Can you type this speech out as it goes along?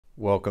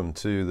Welcome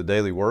to the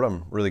Daily Word.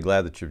 I'm really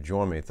glad that you've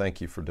joined me.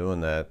 Thank you for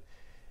doing that.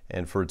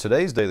 And for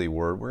today's Daily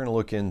Word, we're going to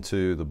look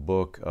into the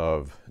book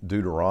of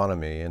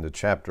Deuteronomy, into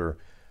chapter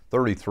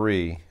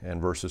 33 and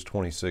verses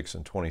 26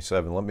 and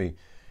 27. Let me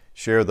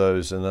share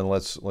those, and then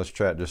let's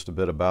chat just a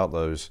bit about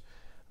those.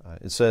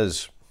 It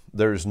says,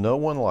 "There's no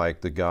one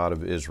like the God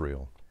of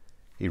Israel.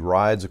 He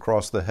rides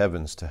across the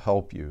heavens to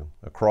help you,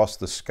 across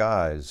the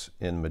skies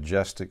in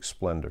majestic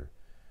splendor.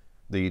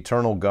 The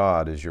eternal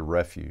God is your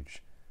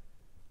refuge,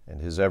 and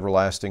his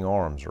everlasting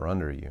arms are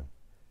under you.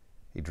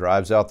 He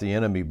drives out the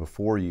enemy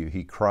before you.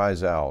 He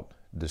cries out,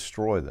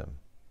 'Destroy them.'"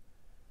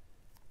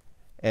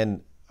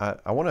 And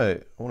I want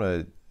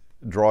to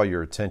draw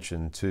your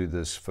attention to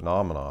this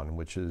phenomenon,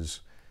 which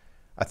is,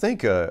 I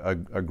think, a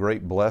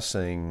great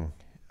blessing,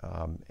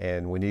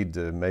 and we need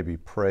to maybe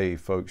pray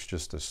folks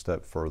just a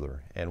step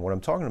further. And what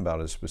I'm talking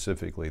about is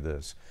specifically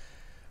this.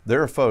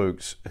 There are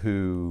folks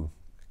who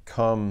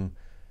come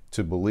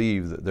to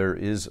believe that there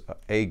is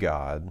a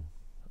God,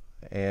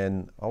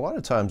 and a lot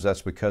of times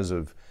that's because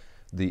of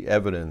the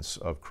evidence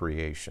of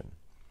creation.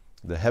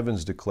 The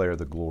heavens declare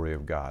the glory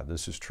of God.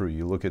 This is true.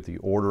 You look at the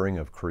ordering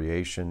of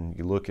creation,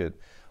 you look at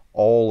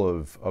all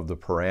of the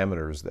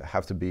parameters that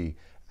have to be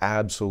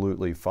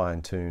absolutely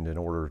fine-tuned in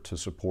order to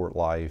support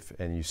life,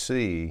 and you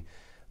see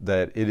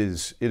that it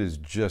is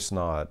just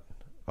not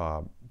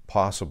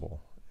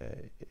possible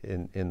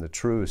in the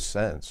truest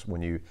sense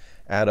when you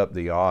add up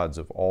the odds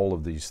of all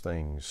of these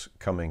things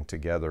coming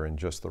together in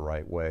just the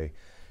right way.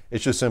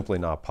 It's just simply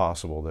not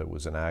possible that it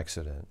was an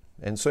accident.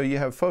 And so you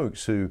have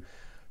folks who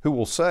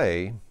will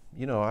say,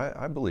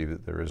 I believe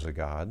that there is a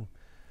God,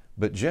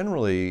 but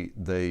generally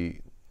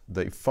they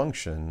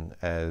function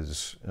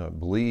as,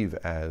 believe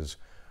as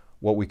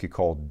what we could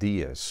call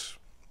deists.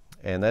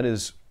 And that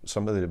is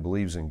somebody that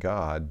believes in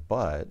God,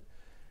 but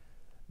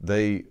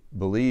they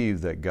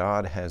believe that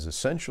God has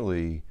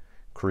essentially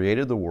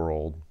created the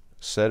world,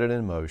 set it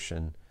in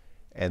motion,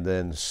 and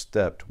then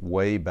stepped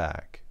way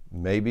back.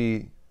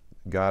 Maybe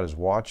God is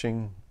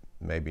watching,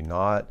 maybe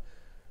not,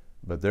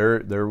 but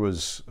there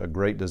was a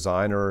great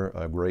designer,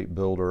 a great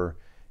builder,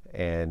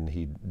 and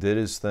he did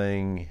his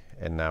thing,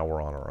 and now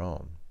we're on our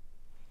own.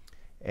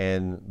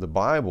 And the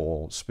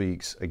Bible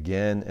speaks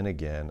again and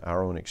again,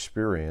 our own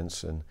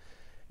experience, and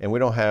we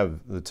don't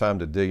have the time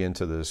to dig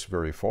into this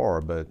very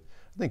far, but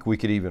I think we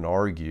could even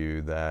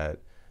argue that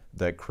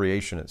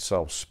creation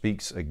itself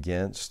speaks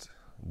against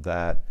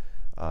that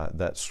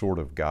sort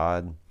of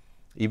God.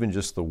 Even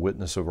just the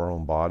witness of our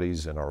own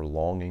bodies and our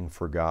longing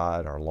for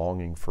God, our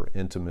longing for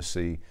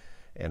intimacy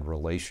and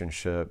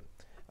relationship,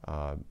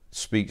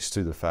 speaks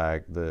to the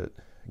fact that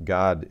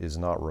God is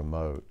not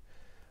remote.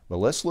 But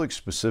let's look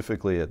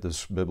specifically at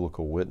this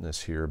biblical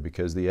witness here,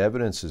 because the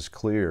evidence is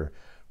clear.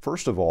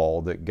 First of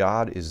all, that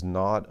God is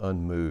not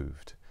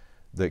unmoved,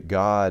 that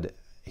God,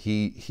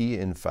 He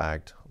in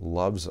fact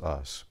loves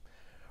us.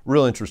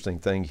 Real interesting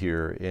thing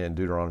here in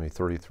Deuteronomy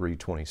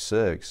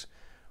 33:26,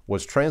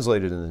 what's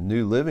translated in the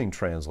New Living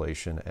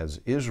Translation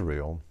as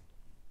Israel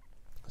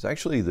is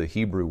actually the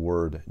Hebrew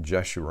word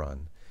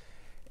Jeshurun.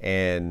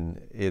 And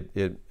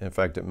in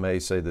fact, it may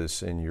say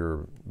this in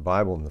your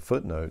Bible in the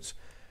footnotes.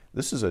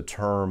 This is a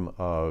term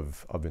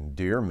of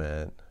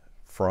endearment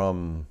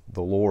from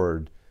the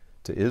Lord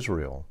to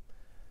Israel.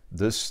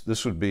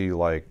 This would be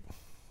like,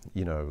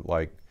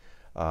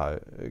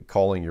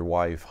 calling your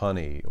wife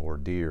honey or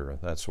dear,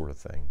 that sort of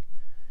thing.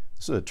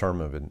 This is a term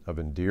of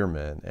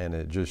endearment, and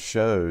it just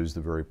shows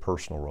the very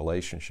personal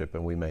relationship.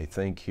 And we may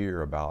think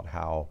here about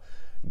how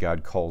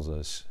God calls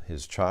us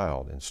His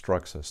child,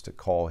 instructs us to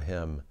call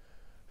Him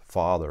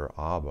Father,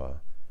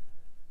 Abba,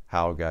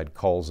 how God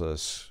calls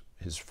us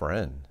His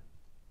friend.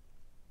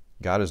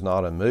 God is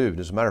not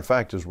unmoved. As a matter of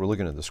fact, as we're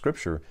looking at the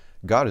Scripture,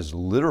 God is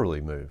literally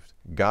moved.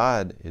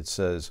 God, it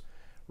says,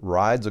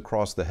 rides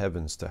across the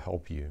heavens to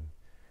help you.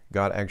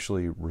 God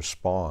actually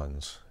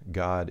responds.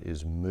 God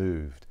is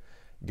moved.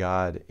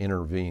 God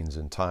intervenes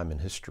in time and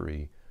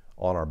history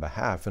on our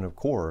behalf. And of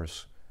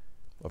course,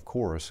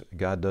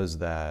 God does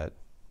that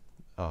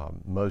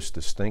most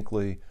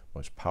distinctly,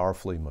 most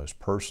powerfully, most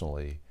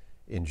personally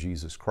in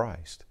Jesus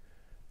Christ.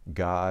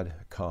 God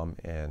come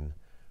in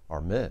our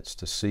midst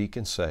to seek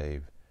and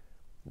save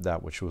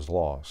that which was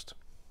lost.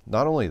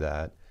 Not only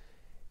that,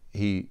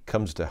 He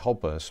comes to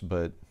help us,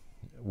 but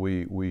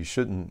we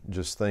shouldn't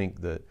just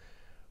think that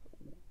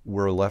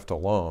we're left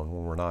alone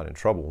when we're not in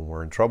trouble. When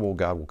we're in trouble,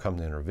 God will come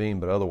to intervene,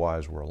 but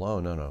otherwise we're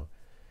alone. No.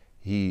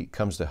 He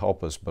comes to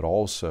help us, but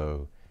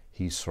also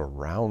He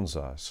surrounds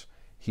us.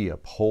 He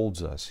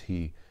upholds us.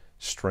 He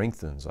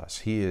strengthens us.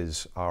 He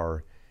is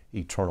our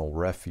eternal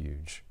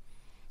refuge.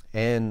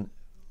 And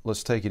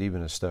let's take it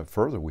even a step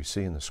further. We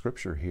see in the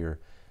Scripture here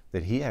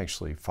that He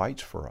actually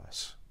fights for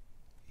us.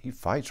 He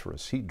fights for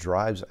us. He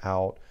drives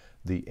out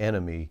the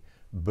enemy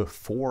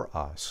before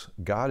us.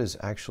 God is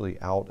actually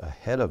out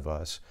ahead of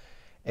us.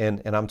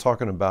 And I'm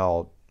talking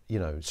about,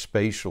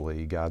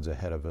 spatially, God's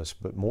ahead of us,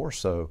 but more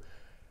so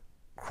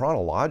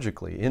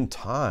chronologically, in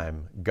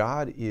time,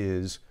 God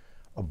is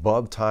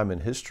above time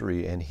and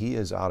history, and He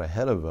is out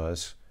ahead of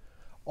us,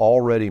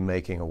 already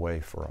making a way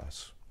for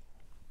us.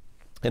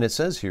 And it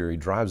says here, he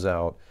drives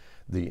out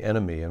the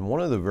enemy. And one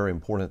of the very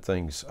important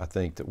things I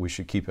think that we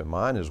should keep in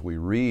mind as we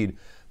read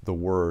the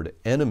word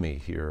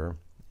enemy here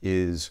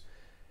is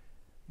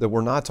that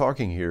we're not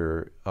talking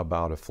here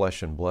about a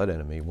flesh and blood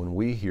enemy. When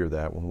we hear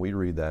that, when we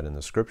read that in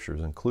the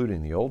scriptures,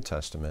 including the Old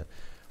Testament,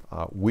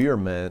 we are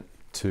meant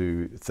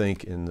to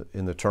think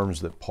in the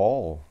terms that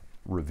Paul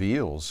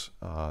reveals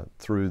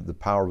through the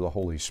power of the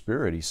Holy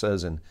Spirit. He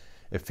says in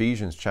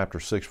Ephesians chapter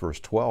 6, verse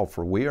 12,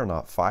 "For we are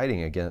not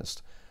fighting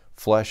against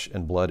flesh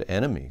and blood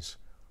enemies,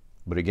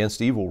 but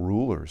against evil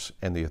rulers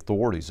and the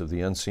authorities of the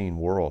unseen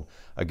world,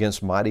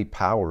 against mighty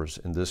powers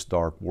in this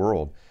dark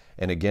world,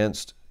 and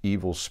against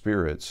evil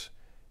spirits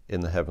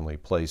in the heavenly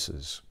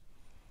places."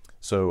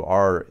 So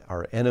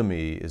our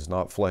enemy is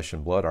not flesh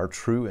and blood. Our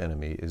true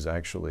enemy is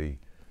actually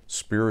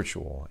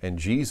spiritual. And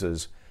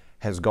Jesus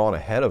has gone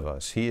ahead of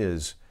us. He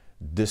has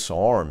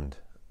disarmed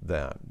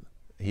them.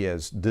 He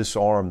has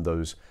disarmed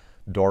those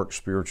dark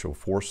spiritual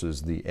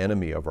forces, the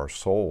enemy of our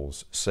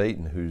souls,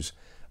 Satan, whose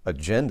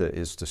agenda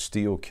is to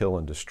steal, kill,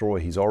 and destroy.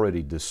 He's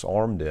already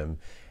disarmed him.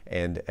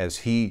 And as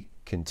he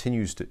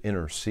continues to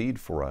intercede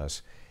for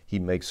us, he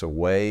makes a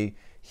way.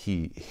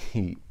 He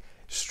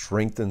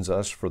strengthens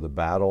us for the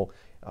battle.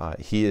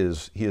 He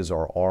is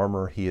our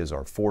armor. He is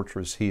our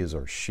fortress. He is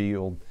our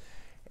shield.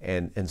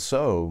 And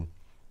so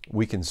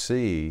we can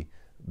see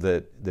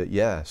that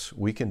yes,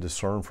 we can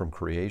discern from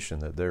creation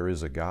that there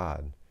is a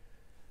God.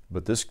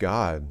 But this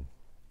God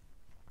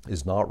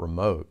is not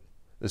remote.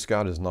 This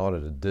God is not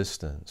at a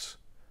distance.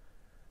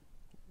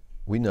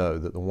 We know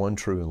that the one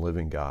true and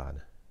living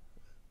God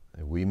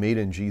that we meet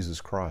in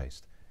Jesus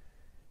Christ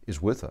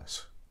is with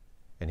us,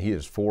 and He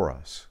is for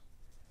us,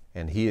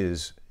 and He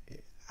is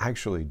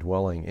actually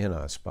dwelling in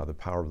us by the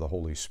power of the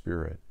Holy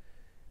Spirit.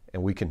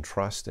 And we can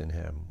trust in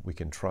Him. We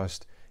can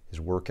trust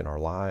His work in our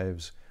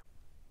lives.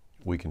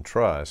 We can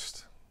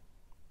trust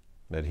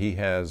that He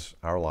has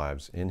our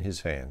lives in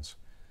His hands,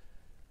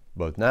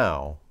 both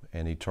now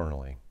and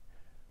eternally.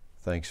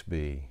 Thanks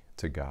be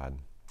to God.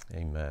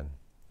 Amen.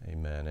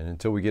 Amen. And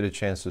until we get a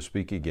chance to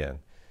speak again,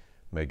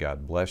 may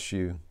God bless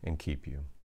you and keep you.